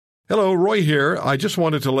Hello, Roy here. I just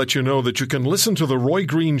wanted to let you know that you can listen to The Roy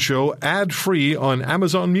Green Show ad-free on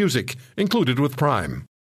Amazon Music, included with Prime.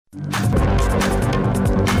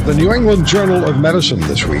 The New England Journal of Medicine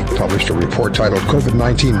this week published a report titled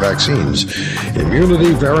COVID-19 Vaccines,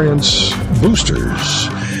 Immunity Variants Boosters.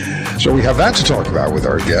 So we have that to talk about with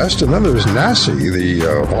our guest. And then there's NACI, the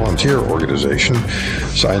volunteer organization,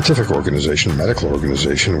 scientific organization, medical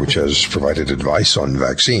organization, which has provided advice on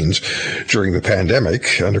vaccines during the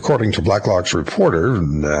pandemic. And according to Blacklock's reporter,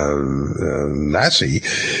 NACI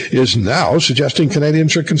is now suggesting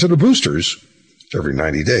Canadians should consider boosters every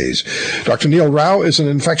 90 days. Dr. Neil Rao is an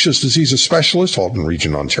infectious diseases specialist, Halton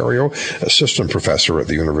Region, Ontario, assistant professor at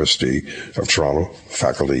the University of Toronto,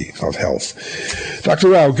 Faculty of Health. Dr.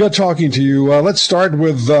 Rao, good talking to you. Let's start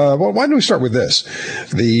with, why don't we start with this?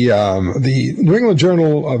 The New England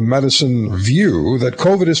Journal of Medicine view that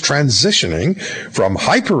COVID is transitioning from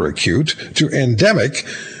hyperacute to endemic,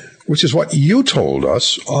 which is what you told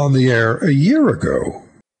us on the air a year ago.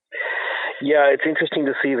 Yeah, it's interesting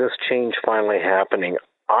to see this change finally happening.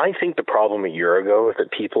 I think the problem a year ago is that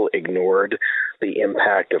people ignored the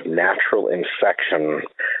impact of natural infection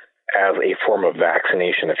as a form of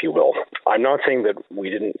vaccination, if you will. I'm not saying that we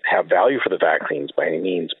didn't have value for the vaccines by any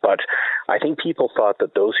means, but I think people thought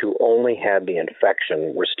that those who only had the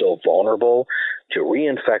infection were still vulnerable to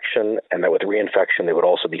reinfection, and that with reinfection they would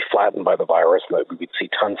also be flattened by the virus, and that we'd see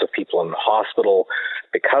tons of people in the hospital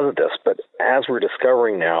because of this. But as we're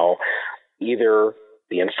discovering now, either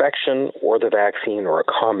the infection or the vaccine or a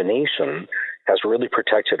combination has really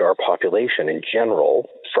protected our population in general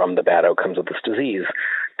from the bad outcomes of this disease,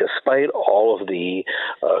 despite all of the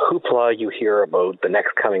hoopla you hear about the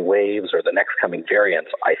next coming waves or the next coming variants.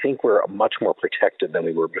 I think we're much more protected than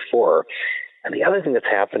we were before. And the other thing that's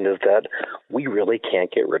happened is that we really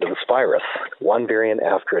can't get rid of this virus. One variant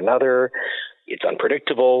after another, it's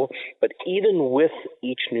unpredictable, but even with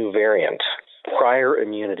each new variant, prior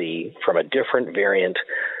immunity from a different variant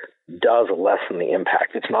does lessen the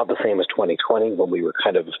impact. It's not the same as 2020 when we were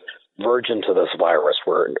kind of virgin to this virus,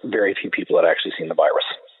 where very few people had actually seen the virus.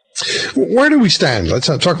 Where do we stand? Let's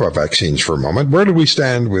not talk about vaccines for a moment. Where do we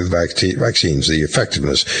stand with vaccines, the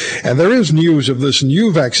effectiveness? And there is news of this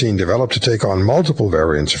new vaccine developed to take on multiple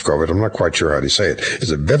variants of COVID. I'm not quite sure how to say it.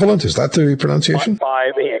 Is it bivalent? Is that the pronunciation?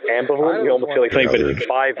 Ambivalent? You almost feel like saying, but it's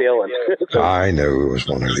bivalent. So I know it was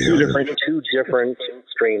one or the other. Two different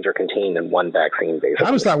strains are contained in one vaccine, basically.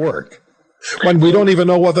 How does that work when we don't even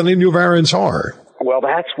know what the new variants are? Well,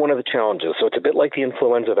 that's one of the challenges. So it's a bit like the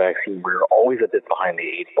influenza vaccine. We're always a bit behind the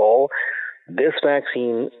eight ball. This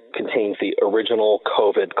vaccine contains the original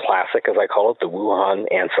COVID classic, as I call it, the Wuhan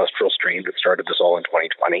ancestral strain that started this all in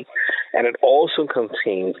 2020. And it also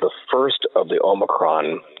contains the first of the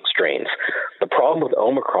Omicron strains. The problem with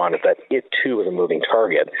Omicron is that it too is a moving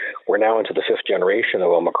target. We're now into the fifth generation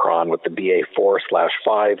of Omicron with the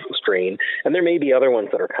BA4/5 strain, and there may be other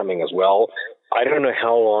ones that are coming as well. I don't know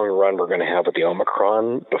how long a run we're going to have with the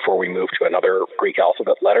Omicron before we move to another Greek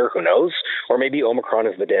alphabet letter. Who knows? Or maybe Omicron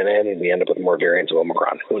is the dead end and we end up with more variants of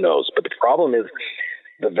Omicron. Who knows? But the problem is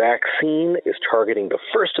the vaccine is targeting the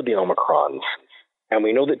first of the Omicrons. And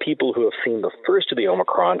we know that people who have seen the first of the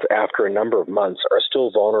Omicrons after a number of months are still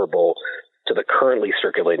vulnerable to the currently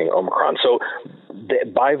circulating Omicron. So the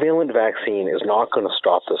bivalent vaccine is not going to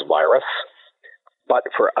stop this virus. But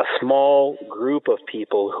for a small group of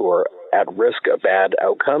people who are at risk of bad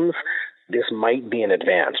outcomes, this might be an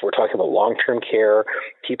advance. We're talking about long-term care,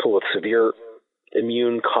 people with severe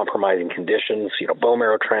immune-compromising conditions, bone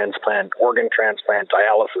marrow transplant, organ transplant,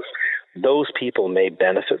 dialysis. Those people may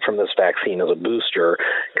benefit from this vaccine as a booster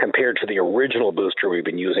compared to the original booster we've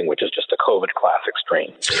been using, which is just a COVID classic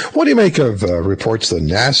strain. What do you make of reports that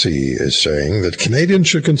NACI is saying that Canadians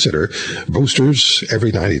should consider boosters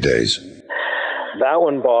every 90 days? That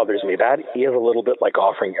one bothers me. That is a little bit like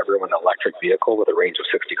offering everyone an electric vehicle with a range of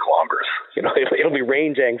 60 kilometers. It'll be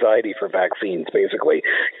range anxiety for vaccines, basically.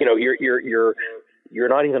 You're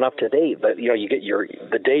not even up to date, but you get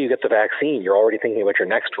the day you get the vaccine, you're already thinking about your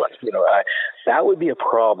next one. That would be a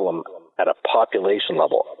problem at a population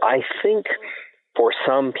level. I think for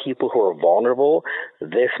some people who are vulnerable,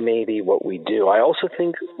 this may be what we do. I also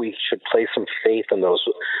think we should place some faith in those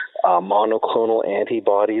monoclonal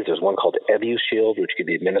antibodies. There's one called Evusheld, which could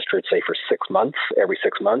be administered, say, for every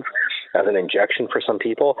 6 months, as an injection for some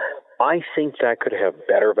people. I think that could have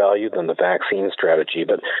better value than the vaccine strategy.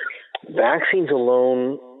 But vaccines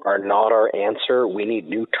alone are not our answer. We need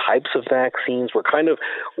new types of vaccines. We're kind of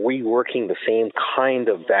reworking the same kind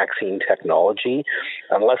of vaccine technology,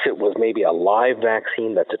 unless it was maybe a live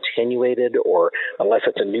vaccine that's attenuated, or unless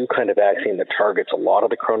it's a new kind of vaccine that targets a lot of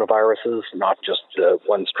the coronaviruses, not just the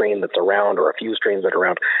one strain that's around or a few strains that are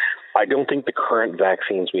around. I don't think the current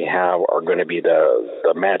vaccines we have are going to be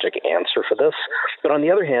the magic answer for this. But on the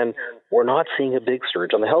other hand, we're not seeing a big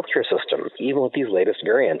surge on the healthcare system, even with these latest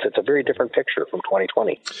variants. It's a very different picture from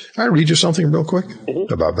 2020. Can I read you something real quick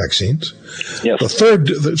about vaccines? Yes.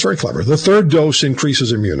 It's very clever. The third dose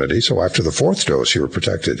increases immunity, so after the fourth dose, you are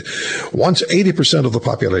protected. Once 80% of the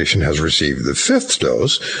population has received the fifth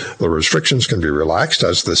dose, the restrictions can be relaxed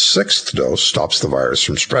as the sixth dose stops the virus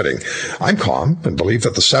from spreading. I'm calm and believe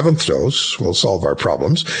that the seventh dose will solve our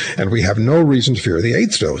problems, and we have no reason to fear the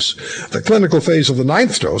eighth dose. The clinical phase of the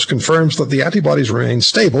ninth dose confirms that the antibodies remain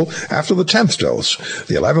stable after the 10th dose.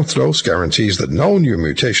 The 11th dose guarantees that no new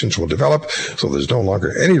mutations will develop, so there's no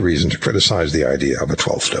longer any reason to criticize the idea of a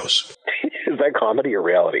 12th dose. Is that comedy or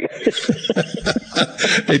reality?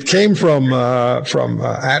 It came from at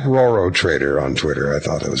Roro Trader on Twitter. I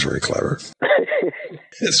thought it was very clever.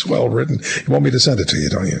 It's well written. You want me to send it to you,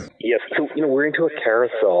 don't you? Yes. So, we're into a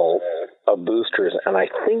carousel of boosters, and I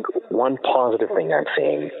think one positive thing I'm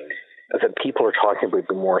seeing is that people are talking about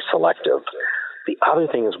being more selective. The other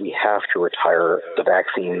thing is we have to retire the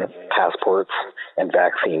vaccine passports and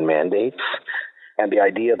vaccine mandates, and the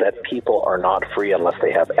idea that people are not free unless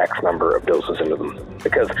they have X number of doses into them.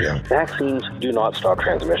 Because vaccines do not stop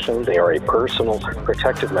transmission. They are a personal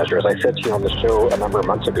protective measure. As I said to you on the show a number of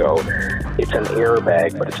months ago, it's an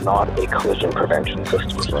airbag, but it's not a collision prevention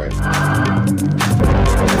system. That's right.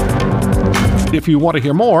 If you want to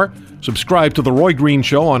hear more, subscribe to The Roy Green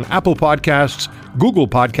Show on Apple Podcasts, Google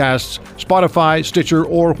Podcasts, Spotify, Stitcher,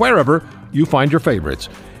 or wherever you find your favorites.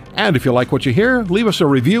 And if you like what you hear, leave us a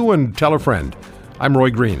review and tell a friend. I'm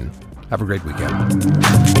Roy Green. Have a great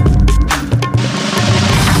weekend.